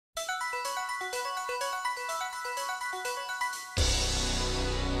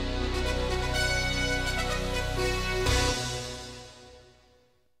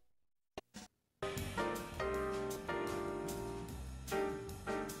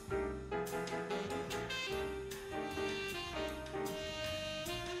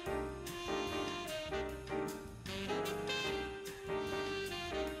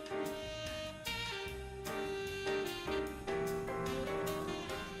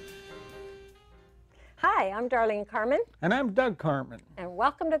Hi, I'm Darlene Carman. And I'm Doug Carman. And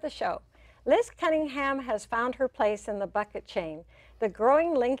welcome to the show. Liz Cunningham has found her place in the bucket chain, the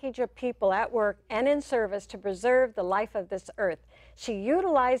growing linkage of people at work and in service to preserve the life of this earth. She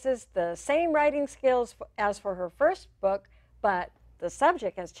utilizes the same writing skills as for her first book, but the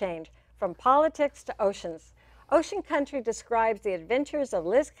subject has changed from politics to oceans. Ocean Country describes the adventures of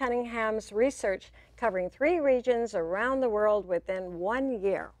Liz Cunningham's research covering 3 regions around the world within 1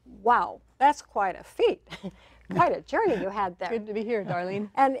 year. Wow, that's quite a feat. Quite a journey you had there. Good to be here, Darlene.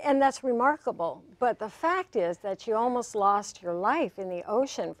 And that's remarkable. But the fact is that you almost lost your life in the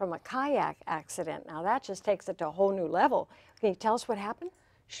ocean from a kayak accident. Now that just takes it to a whole new level. Can you tell us what happened?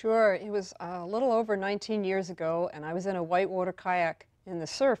 Sure. It was a little over 19 years ago, and I was in a whitewater kayak in the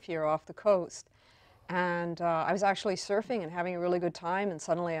surf here off the coast. And I was actually surfing and having a really good time, and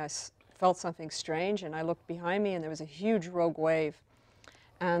suddenly I felt something strange, and I looked behind me, and there was a huge rogue wave.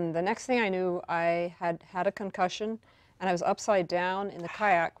 And the next thing I knew, I had had a concussion, and I was upside down in the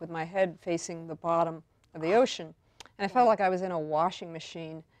kayak with my head facing the bottom of the ocean. And I felt like I was in a washing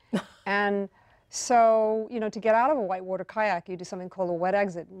machine. And so, you know, to get out of a whitewater kayak, you do something called a wet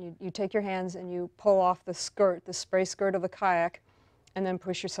exit. And you take your hands and you pull off the skirt, the spray skirt of the kayak, and then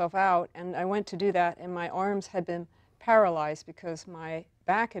push yourself out. And I went to do that, and my arms had been paralyzed because my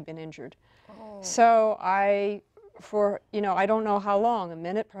back had been injured. Oh. So for, you know, I don't know how long, a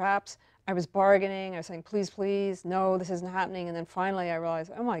minute perhaps, I was bargaining, I was saying, please, please, no, this isn't happening. And then finally I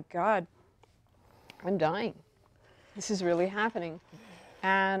realized, oh my God, I'm dying. This is really happening.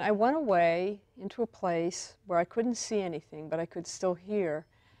 And I went away into a place where I couldn't see anything, but I could still hear.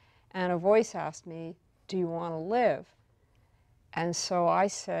 And a voice asked me, do you want to live? And so I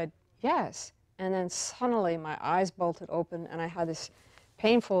said, yes. And then suddenly my eyes bolted open, and I had this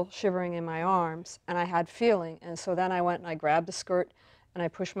painful shivering in my arms, and I had feeling. And so then I went and I grabbed the skirt, and I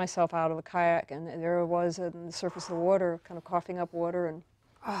pushed myself out of the kayak, and there I was on the surface of the water, kind of coughing up water. And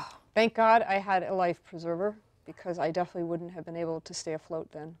thank God I had a life preserver, because I definitely wouldn't have been able to stay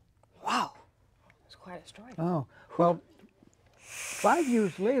afloat then. Wow, it's quite a story. Oh, well, 5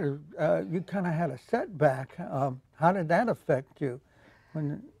 years later, you kind of had a setback. How did that affect you?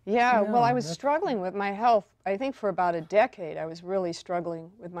 Well, I was struggling with my health. I think for about a decade I was really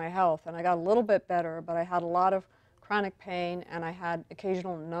struggling with my health, and I got a little bit better, but I had a lot of chronic pain, and I had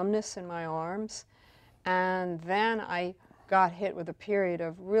occasional numbness in my arms. And then I got hit with a period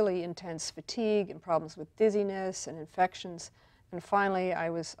of really intense fatigue and problems with dizziness and infections. And finally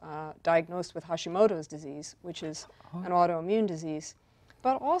I was diagnosed with Hashimoto's disease, which is an autoimmune disease.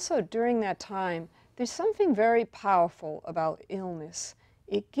 But also during that time, there's something very powerful about illness.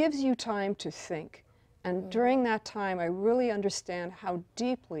 It gives you time to think. And during that time, I really understand how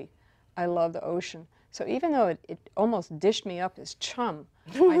deeply I love the ocean. So even though it almost dished me up as chum,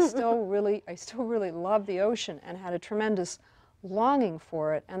 I still really love the ocean and had a tremendous longing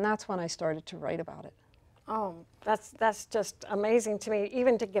for it. And that's when I started to write about it. Oh, that's just amazing to me,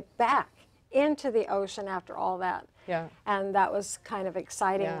 even to get back into the ocean after all that. Yeah. And that was kind of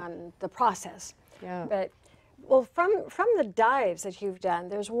exciting on the process. Yeah. But, well, from the dives that you've done,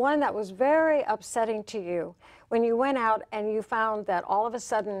 there's one that was very upsetting to you when you went out and you found that all of a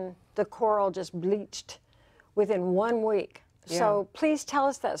sudden the coral just bleached within 1 week. Yeah. So please tell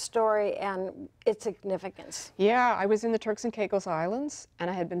us that story and its significance. Yeah, I was in the Turks and Caicos Islands, and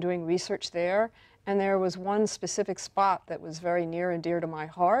I had been doing research there, and there was one specific spot that was very near and dear to my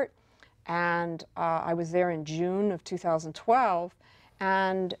heart. And I was there in June of 2012,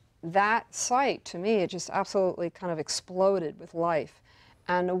 and that site, to me, it just absolutely kind of exploded with life.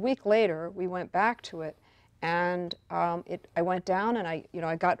 And a week later, we went back to it, and I went down, and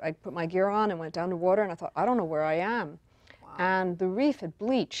I put my gear on and went down to water, and I thought, I don't know where I am. Wow. And the reef had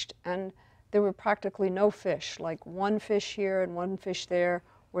bleached, and there were practically no fish, like 1 fish here and 1 fish there,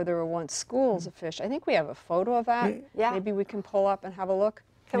 where there were once schools of fish. I think we have a photo of that. Yeah. Maybe we can pull up and have a look.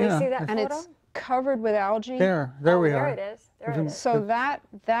 Can we see that photo? And it's covered with algae. There we are. There it is. There it is. So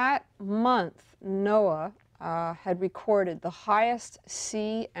that month, NOAA had recorded the highest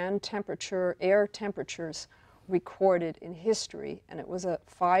sea and air temperatures recorded in history, and it was a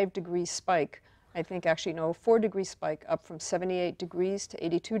 5-degree spike. I think actually, no, a 4-degree spike up from 78 degrees to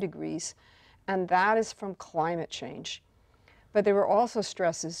 82 degrees, and that is from climate change. But there were also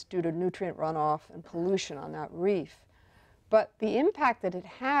stresses due to nutrient runoff and pollution on that reef. But the impact that it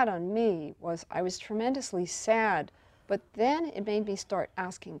had on me was I was tremendously sad, but then it made me start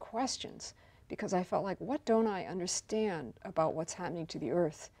asking questions, because I felt like, what don't I understand about what's happening to the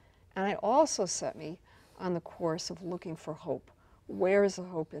earth? And it also set me on the course of looking for hope. Where is the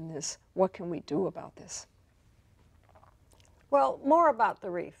hope in this? What can we do about this? Well, more about the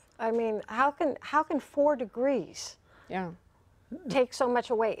reef. I mean, how can 4 degrees Yeah. take so much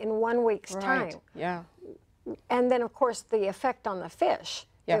away in 1 week's Right. time? Yeah. And then, of course, the effect on the fish.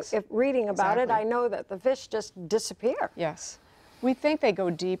 Yes. If reading about it, Exactly. I know that the fish just disappear. Yes. We think they go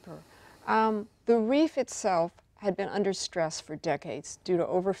deeper. The reef itself had been under stress for decades due to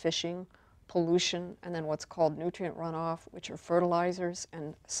overfishing, pollution, and then what's called nutrient runoff, which are fertilizers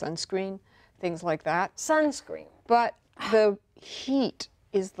and sunscreen, things like that. Sunscreen. But the heat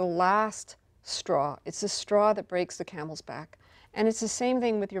is the last straw. It's the straw that breaks the camel's back. And it's the same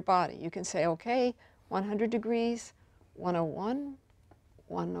thing with your body. You can say, okay, 100 degrees, 101,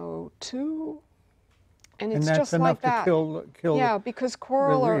 102, and it's that's just enough like to that. kill Yeah, because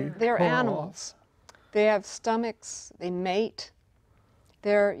coral reef, they're coral. animals. They have stomachs, they mate.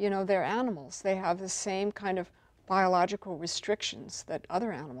 They're animals. They have the same kind of biological restrictions that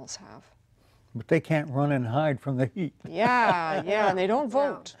other animals have. But they can't run and hide from the heat. Yeah, yeah, and they don't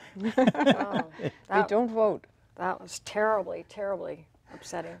vote. Oh, They don't vote. that was terribly, terribly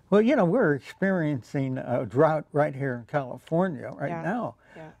upsetting. Well, you know, we're experiencing a drought right here in California right Yeah. now.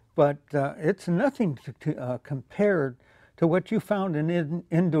 Yeah. But it's nothing compared to what you found in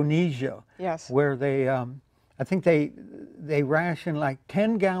Indonesia. Yes. Where they, I think they ration like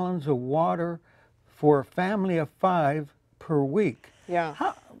 10 gallons of water for a family of 5 per week. Yeah.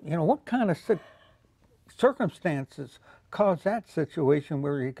 How, you know, what kind of circumstances caused that situation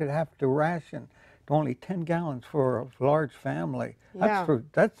where you could have to ration to only 10 gallons for a large family? Yeah.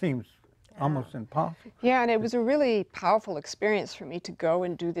 That seems almost impossible. Yeah, and it was a really powerful experience for me to go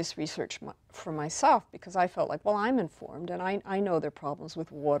and do this research for myself, because I felt like, well, I'm informed and I know there are problems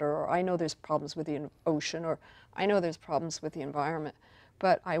with water, or I know there's problems with the ocean, or I know there's problems with the environment.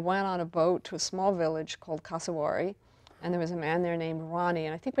 But I went on a boat to a small village called Kasawari, and there was a man there named Ronnie,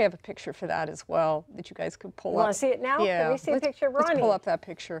 and I think we have a picture for that as well that you guys could pull up. You want to see it now? Yeah. Can we see a picture of Ronnie? Let's pull up that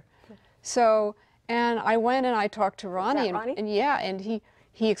picture. So, and I went and I talked to Ronnie, Ronnie? and yeah, and he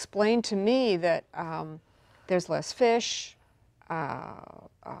explained to me that there's less fish,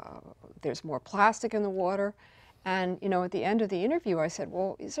 there's more plastic in the water, and you know, at the end of the interview, I said,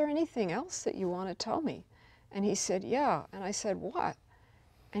 well, is there anything else that you want to tell me? And he said, yeah. And I said, what?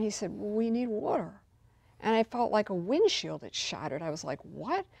 And he said, well, we need water. And I felt like a windshield had shattered. I was like,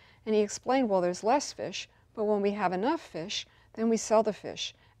 what? And he explained, well, there's less fish, but when we have enough fish, then we sell the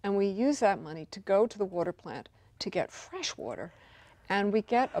fish, and we use that money to go to the water plant to get fresh water. And we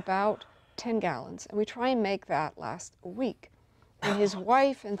get about 10 gallons, and we try and make that last a week. And his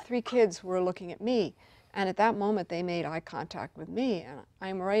wife and 3 kids were looking at me, and at that moment they made eye contact with me, and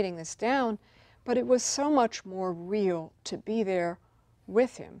I'm writing this down, but it was so much more real to be there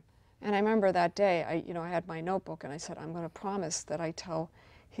with him. And I remember that day, I had my notebook, and I said, I'm going to promise that I tell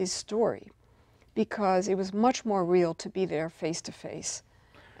his story, because it was much more real to be there face to face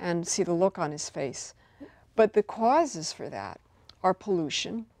and see the look on his face. But the causes for that are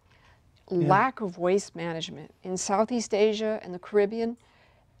pollution, lack of waste management. In Southeast Asia and the Caribbean,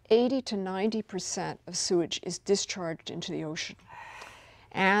 80 to 90% of sewage is discharged into the ocean.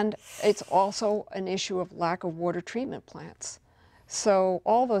 And it's also an issue of lack of water treatment plants. So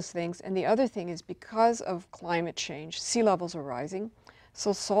all those things, and the other thing is because of climate change, sea levels are rising,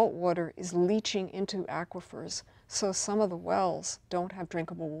 so salt water is leaching into aquifers, so some of the wells don't have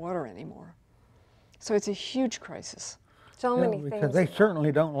drinkable water anymore. So it's a huge crisis. So many things. Because they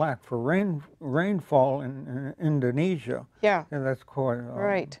certainly don't lack for rainfall in Indonesia. Yeah. And that's quite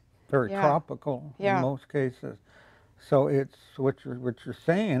Right. very Yeah. tropical Yeah. in most cases. So it's what you're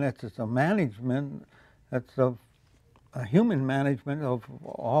saying. It's a management. It's a human management of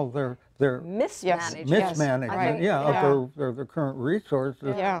all their Mismanaged. mismanagement. Right. Yeah, Yeah. of their current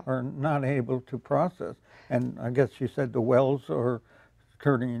resources Yeah. are not able to process. And I guess you said the wells are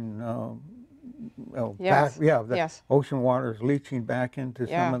turning Yes. back. Yeah, the Yes. ocean water is leaching back into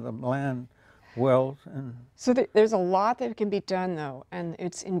Yeah. some of the land wells. And So there's a lot that can be done, though, and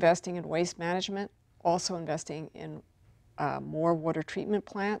it's investing in waste management, also investing in more water treatment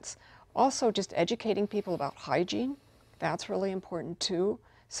plants, also just educating people about hygiene. That's really important, too.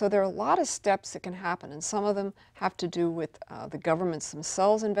 So there are a lot of steps that can happen, and some of them have to do with the governments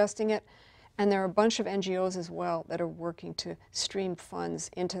themselves investing it, and there are a bunch of NGOs as well that are working to stream funds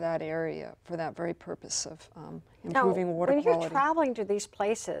into that area for that very purpose of improving water when quality. you're traveling to these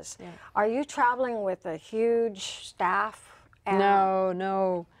places, Yeah. are you traveling with a huge staff? No,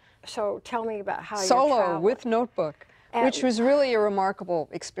 no. So tell me about how you're Solo traveling. with notebook, which was really a remarkable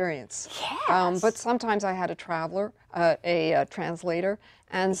experience. Yes. But sometimes I had a traveler, a translator,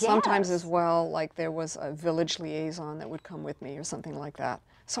 and sometimes Yes. as well, like there was a village liaison that would come with me or something like that.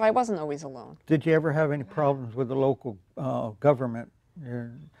 So I wasn't always alone. Did you ever have any problems with the local government?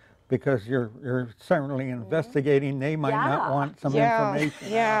 Because you're certainly investigating. They might not want some information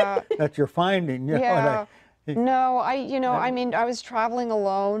that you're finding. You know, No, I mean, I was traveling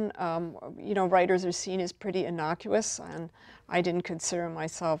alone. You know, writers are seen as pretty innocuous, and I didn't consider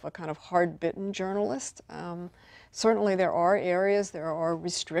myself a kind of hard-bitten journalist. Certainly there are areas, there are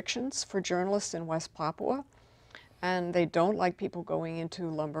restrictions for journalists in West Papua, and they don't like people going into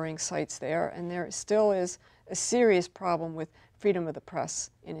lumbering sites there, and there still is a serious problem with freedom of the press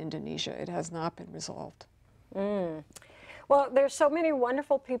in Indonesia. It has not been resolved. Well, there's so many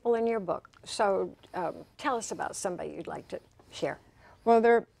wonderful people in your book, so tell us about somebody you'd like to share. Well,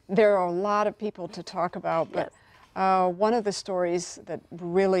 there are a lot of people to talk about, but one of the stories that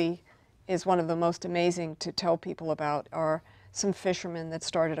really is one of the most amazing to tell people about are some fishermen that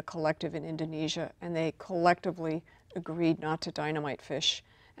started a collective in Indonesia, and they collectively agreed not to dynamite fish,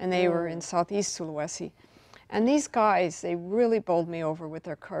 and they were in southeast Sulawesi. And these guys, they really bowled me over with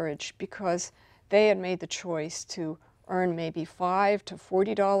their courage, because they had made the choice to earn maybe $5 to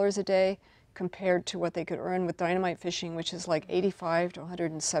 $40 a day compared to what they could earn with dynamite fishing, which is like $85 to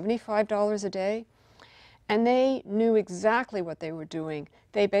 $175 a day. And they knew exactly what they were doing.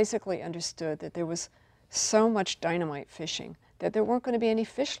 They basically understood that there was so much dynamite fishing that there weren't going to be any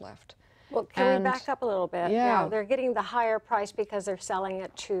fish left. Well, can we back up a little bit? Yeah. Now, they're getting the higher price because they're selling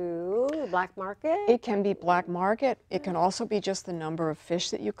it to the black market? It can be black market. It can also be just the number of fish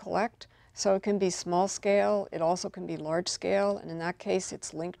that you collect. So it can be small scale. It also can be large scale. And in that case,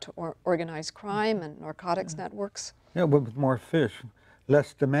 it's linked to organized crime and narcotics networks. Yeah, but with more fish,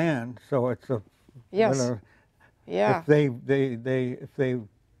 less demand. So it's a If they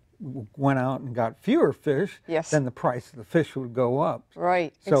went out and got fewer fish, then the price of the fish would go up.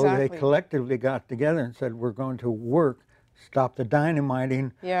 Right, so they collectively got together and said, we're going to work, stop the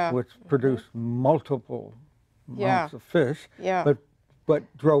dynamiting, which produced multiple amounts of fish,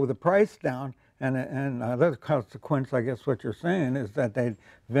 but drove the price down. And another consequence, I guess what you're saying, is that they'd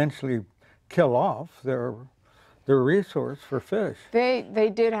eventually kill off their resource for fish.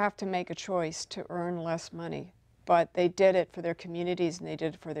 They did have to make a choice to earn less money. But they did it for their communities, and they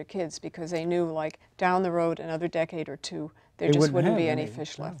did it for their kids, because they knew, like, down the road, another decade or two, there just wouldn't be any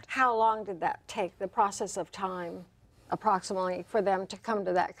fish left. How long did that take, the process of time, approximately, for them to come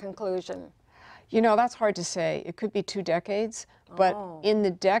to that conclusion? You know, that's hard to say. It could be 2 decades, but in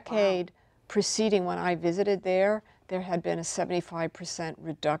the decade preceding when I visited there had been a 75%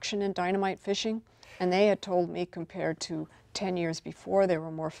 reduction in dynamite fishing, and they had told me compared to 10 years before, there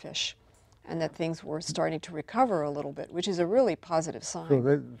were more fish, and that things were starting to recover a little bit, which is a really positive sign.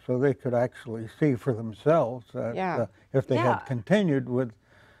 So they could actually see for themselves that if they had continued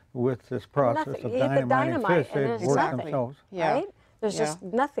with this process of dynamiting fish, they'd work themselves. Right? There's just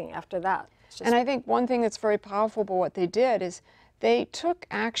nothing after that. And I think one thing that's very powerful about what they did is they took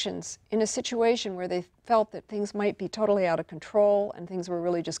actions in a situation where they felt that things might be totally out of control and things were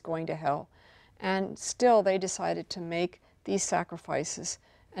really just going to hell. And still they decided to make these sacrifices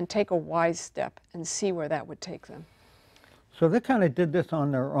and take a wise step and see where that would take them. So they kind of did this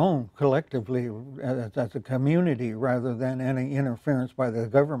on their own, collectively, as a community, rather than any interference by the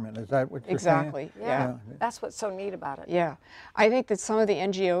government. Is that what you're saying? Exactly, yeah. That's what's so neat about it. Yeah. I think that some of the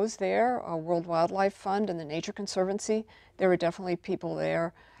NGOs there, World Wildlife Fund and the Nature Conservancy, there were definitely people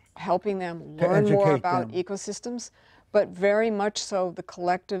there helping them learn more about ecosystems, but very much so the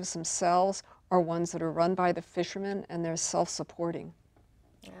collectives themselves are ones that are run by the fishermen, and they're self-supporting.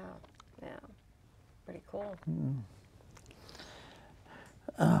 Yeah, pretty cool.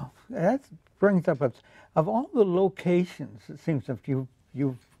 That brings up, of all the locations, it seems, if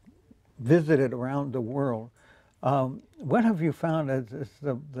you've visited around the world, what have you found as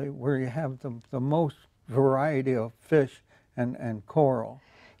where you have the most variety of fish and coral?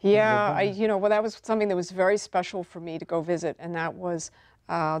 Yeah, you know, well, that was something that was very special for me to go visit, and that was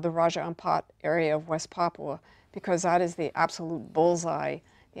the Raja Ampat area of West Papua, because that is the absolute bullseye,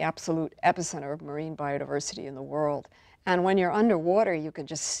 the absolute epicenter of marine biodiversity in the world. And when you're underwater, you can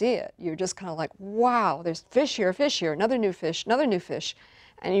just see it. You're just kind of like, wow, there's fish here, another new fish,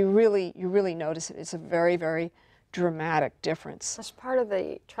 and you really notice it. It's a very, very dramatic difference. It's part of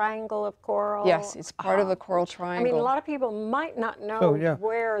the triangle of coral? Yes, it's part of the coral triangle. I mean, a lot of people might not know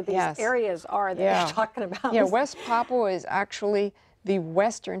where these areas are that you're talking about. Yeah, West Papua is actually the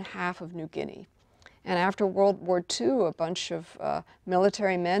western half of New Guinea. And after World War II, a bunch of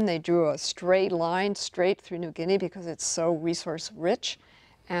military men, they drew a straight line straight through New Guinea because it's so resource rich,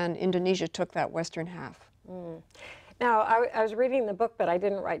 and Indonesia took that western half. Now, I was reading the book, but I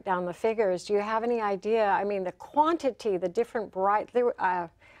didn't write down the figures. Do you have any idea? I mean, the quantity, the different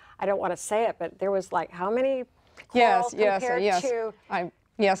I don't want to say it, but there was like how many corals compared to...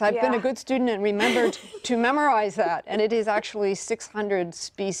 Yes, I've been a good student and remembered to memorize that. And it is actually 600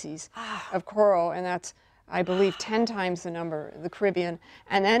 species of coral, and that's, I believe, 10 times the number of the Caribbean.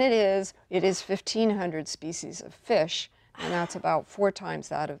 And then it is 1,500 species of fish, and that's about 4 times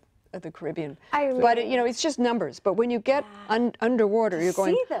that of the Caribbean. But it's just numbers. But when you get underwater, you're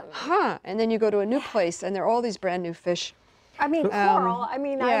going, huh? And then you go to a new place, and there are all these brand new fish. I mean, coral. I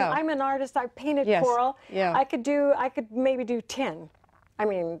mean, I'm an artist. I painted coral. Yeah. I could maybe do 10. I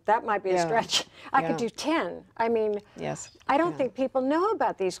mean, that might be a stretch. I could do 10. I mean, I don't think people know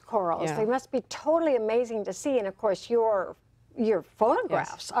about these corals. They must be totally amazing to see. And of course, your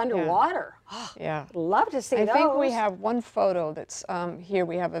photographs underwater. Love to see those. I think we have one photo that's here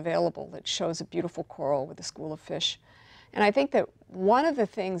we have available that shows a beautiful coral with a school of fish. And I think that one of the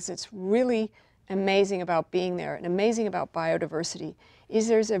things that's really amazing about being there and amazing about biodiversity is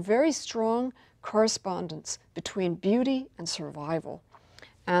there's a very strong correspondence between beauty and survival.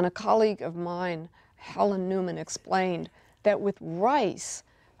 And a colleague of mine, Helen Newman, explained that with rice,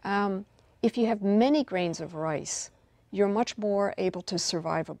 if you have many grains of rice, you're much more able to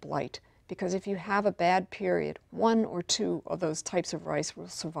survive a blight. Because if you have a bad period, 1 or 2 of those types of rice will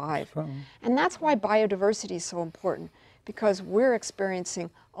survive. And that's why biodiversity is so important, because we're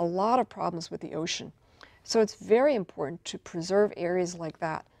experiencing a lot of problems with the ocean. So it's very important to preserve areas like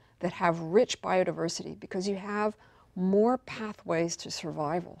that that have rich biodiversity, because you have more pathways to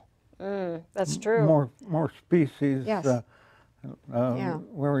survival. That's true. More species.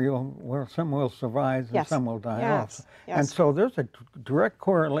 Where some will survive and some will die off. And so there's a direct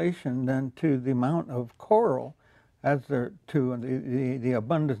correlation then to the amount of coral as there to the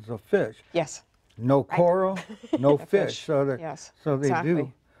abundance of fish. No coral, no fish. So they do.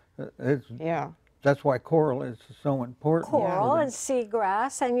 That's why coral is so important. Coral and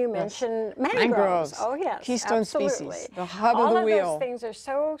seagrass, and you mentioned mangroves. Oh yes, keystone species, the hub of the wheel. All of those things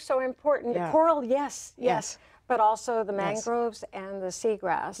are so important. The coral, yes, but also the mangroves and the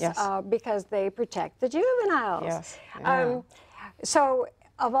seagrass, because they protect the juveniles. So,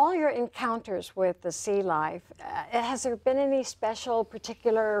 of all your encounters with the sea life, has there been any special,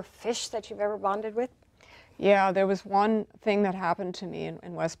 particular fish that you've ever bonded with? Yeah, there was one thing that happened to me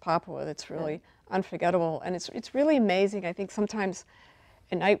in West Papua that's really unforgettable, and it's really amazing. I think sometimes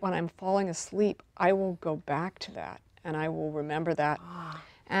at night when I'm falling asleep, I will go back to that, and I will remember that.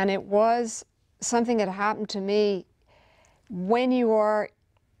 And it was something that happened to me when you are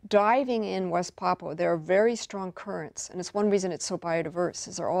diving in West Papua. There are very strong currents, and it's one reason it's so biodiverse,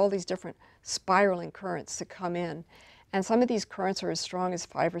 is there are all these different spiraling currents that come in. And some of these currents are as strong as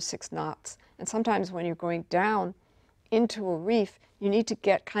 5 or 6 knots. And sometimes when you're going down into a reef, you need to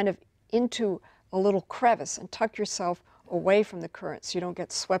get kind of into a little crevice and tuck yourself away from the current so you don't get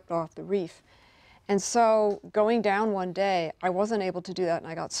swept off the reef. And so going down one day, I wasn't able to do that,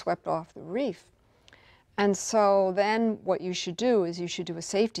 and I got swept off the reef. And so then what you should do is you should do a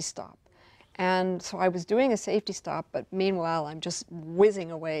safety stop. And so I was doing a safety stop, but meanwhile I'm just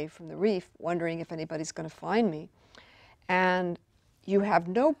whizzing away from the reef, wondering if anybody's going to find me. And you have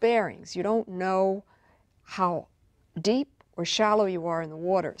no bearings. You don't know how deep or shallow you are in the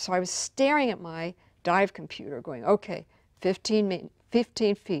water. So I was staring at my dive computer going, okay, 15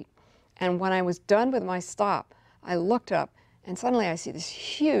 feet. And when I was done with my stop, I looked up, and suddenly I see this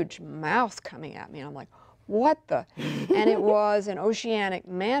huge mouth coming at me. And I'm like, what the? And it was an oceanic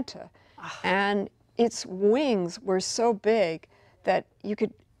manta. And its wings were so big that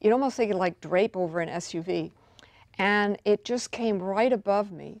you'd almost think it like drape over an SUV. And it just came right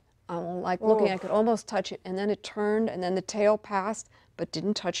above me. I'm like looking, I could almost touch it, and then it turned, and then the tail passed, but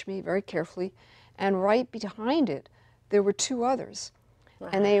didn't touch me, very carefully. And right behind it, there were 2 others,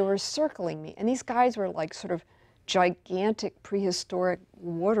 and they were circling me. And these guys were like sort of gigantic prehistoric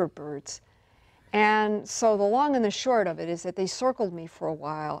water birds. And so the long and the short of it is that they circled me for a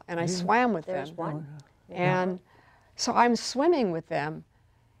while, and I swam with them. And so I'm swimming with them,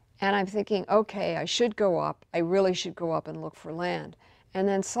 and I'm thinking, okay, I should go up. I really should go up and look for land. And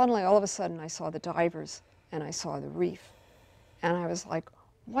then suddenly, all of a sudden, I saw the divers, and I saw the reef. And I was like,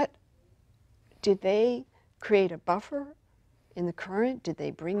 what? Did they create a buffer in the current? Did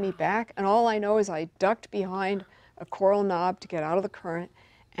they bring me back? And all I know is I ducked behind a coral knob to get out of the current,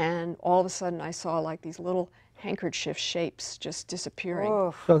 and all of a sudden, I saw like these little handkerchief shapes just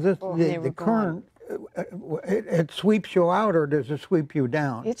disappearing. So the current it sweeps you out, or does it sweep you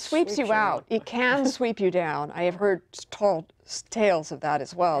down? It sweeps you out. It can sweep you down. I have heard told tales of that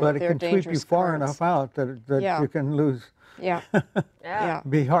as well. But it can sweep you far enough out that you can lose. Yeah. Yeah.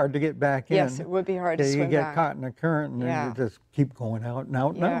 Be hard to get back in. Yes, it would be hard to swim You get back. caught in a current and then you just keep going out and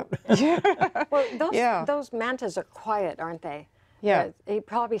out and out. Well, those mantas are quiet, aren't they? Yeah. He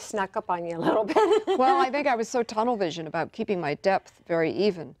probably snuck up on you a little bit. Well, I think I was so tunnel vision about keeping my depth very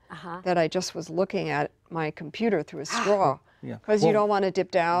even that I just was looking at my computer through a straw. Because you don't want to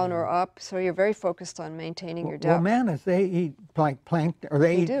dip down or up, so you're very focused on maintaining your depth. Well, mantas, they eat like plankton, or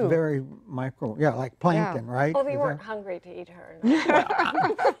they eat very micro, like plankton, right? Well, they weren't hungry to eat her.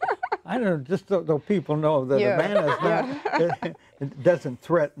 I don't know, just so people know that a mantis it doesn't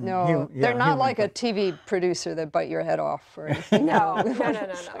threaten. No, they're not like a TV producer that bite your head off or anything. No.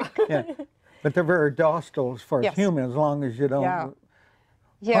 But they're very docile as far as human, as long as you don't harm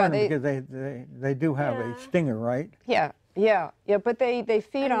them, because they do have a stinger, right? Yeah, but they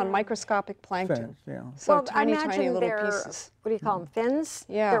feed on microscopic plankton. So well, tiny little they're, pieces. What do you call them? Fins?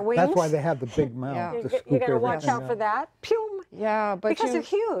 Yeah. Their wings? That's why they have the big mouth. You got to watch out for that. Pew! Yeah, but because they're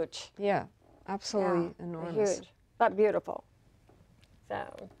huge. Yeah, absolutely enormous. Huge, but beautiful.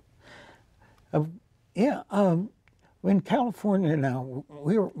 So. In California now,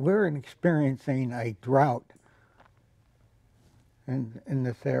 we're experiencing a drought in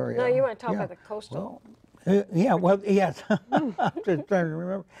this area. No, you want to talk about the coastal. Yes. I'm just trying to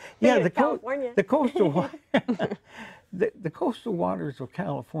remember. Yeah, the coastal the coastal waters of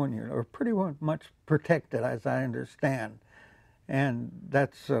California are pretty much protected, as I understand, and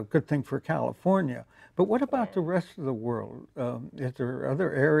that's a good thing for California. But what about the rest of the world? Is there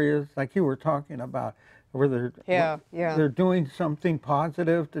other areas, like you were talking about, where they're doing something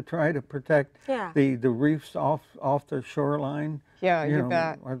positive to try to protect the reefs off the shoreline? Yeah, you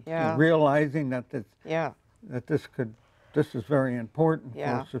bet. Realizing that this is very important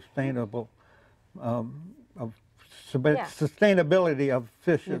for sustainability of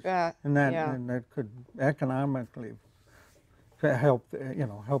fishes, and that could economically help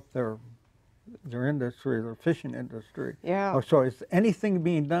their industry, their fishing industry. So is anything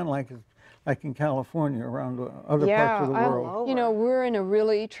being done like in California around other parts of the world? You know, we're in a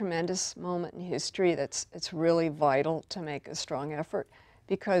really tremendous moment in history it's really vital to make a strong effort,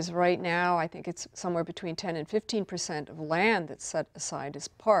 because right now I think it's somewhere between 10 and 15% of land that's set aside as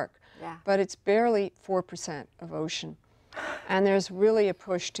park, but it's barely 4% of ocean. And there's really a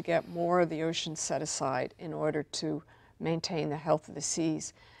push to get more of the ocean set aside in order to maintain the health of the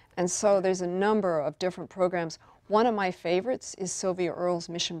seas. And so there's a number of different programs. One of my favorites is Sylvia Earle's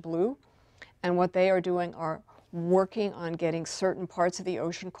Mission Blue. And what they are doing are working on getting certain parts of the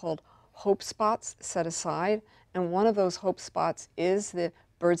ocean called hope spots set aside. And one of those hope spots is the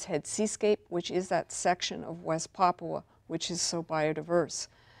Bird's Head Seascape, which is that section of West Papua, which is so biodiverse.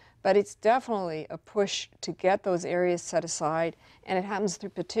 But it's definitely a push to get those areas set aside, and it happens through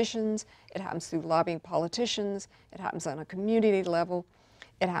petitions, it happens through lobbying politicians, it happens on a community level,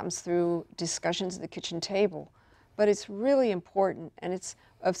 it happens through discussions at the kitchen table. But it's really important, and it's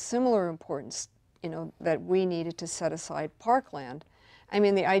of similar importance, that we needed to set aside parkland. I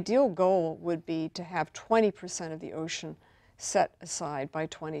mean, the ideal goal would be to have 20% of the ocean set aside by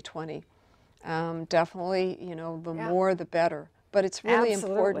 2020. Definitely, the more the better. But it's really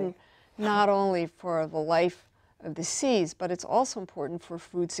important not only for the life of the seas, but it's also important for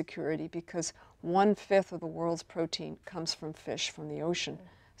food security, because 1/5 of the world's protein comes from fish from the ocean.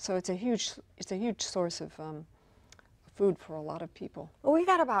 So it's a huge source of food for a lot of people. Well, we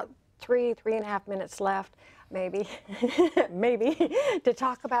got about 3.5 minutes left, maybe, to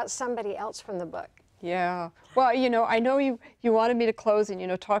talk about somebody else from the book. Yeah. Well, I know you wanted me to close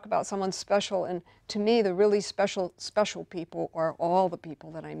and, talk about someone special. And to me, the really special people are all the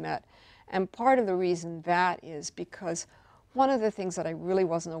people that I met. And part of the reason that is because one of the things that I really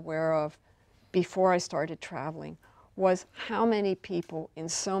wasn't aware of before I started traveling was how many people in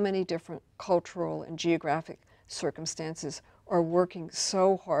so many different cultural and geographic circumstances are working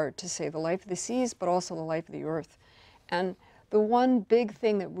so hard to save the life of the seas, but also the life of the earth. And the one big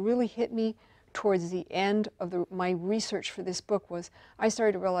thing that really hit me towards the end of my research for this book was I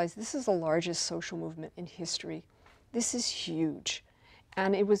started to realize this is the largest social movement in history. This is huge.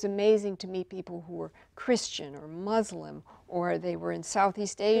 And it was amazing to meet people who were Christian or Muslim, or they were in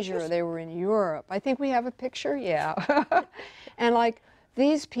Southeast Asia, or they were in Europe. I think we have a picture, yeah. And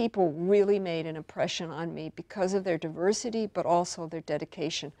these people really made an impression on me because of their diversity, but also their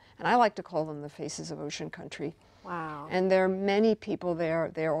dedication. And I like to call them the faces of ocean country. Wow. And there are many people there.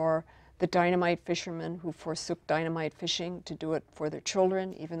 There the dynamite fishermen who forsook dynamite fishing to do it for their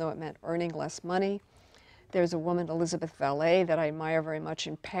children, even though it meant earning less money. There's a woman, Elizabeth Vallet, that I admire very much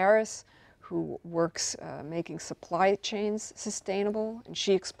in Paris, who works making supply chains sustainable, and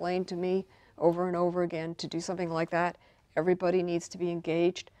she explained to me over and over again, to do something like that, everybody needs to be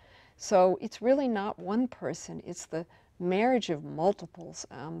engaged. So it's really not one person, it's the marriage of multiples,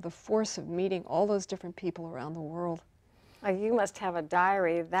 the force of meeting all those different people around the world. You must have a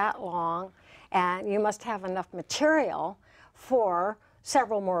diary that long, and you must have enough material for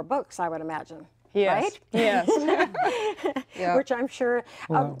several more books, I would imagine. Yes. Right? Yes. Yeah. Which I'm sure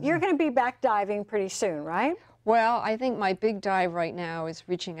you're going to be back diving pretty soon, right? Well, I think my big dive right now is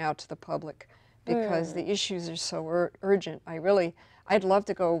reaching out to the public, because the issues are so urgent. I'd love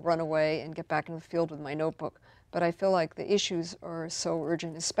to go run away and get back in the field with my notebook, but I feel like the issues are so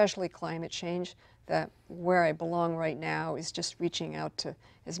urgent, especially climate change, that where I belong right now is just reaching out to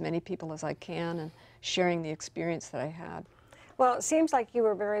as many people as I can and sharing the experience that I had. Well, it seems like you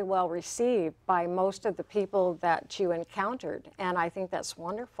were very well received by most of the people that you encountered, and I think that's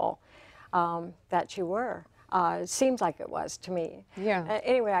wonderful that you were. It seems like it was to me. Yeah.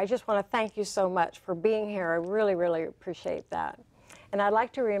 Anyway, I just want to thank you so much for being here. I really, really appreciate that. And I'd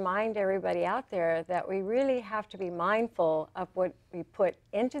like to remind everybody out there that we really have to be mindful of what we put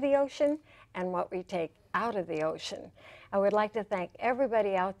into the ocean and what we take out of the ocean. I would like to thank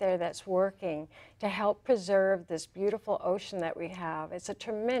everybody out there that's working to help preserve this beautiful ocean that we have. It's a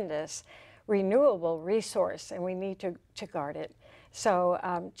tremendous renewable resource, and we need to guard it.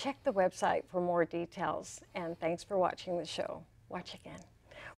 So check the website for more details, and thanks for watching the show. Watch again.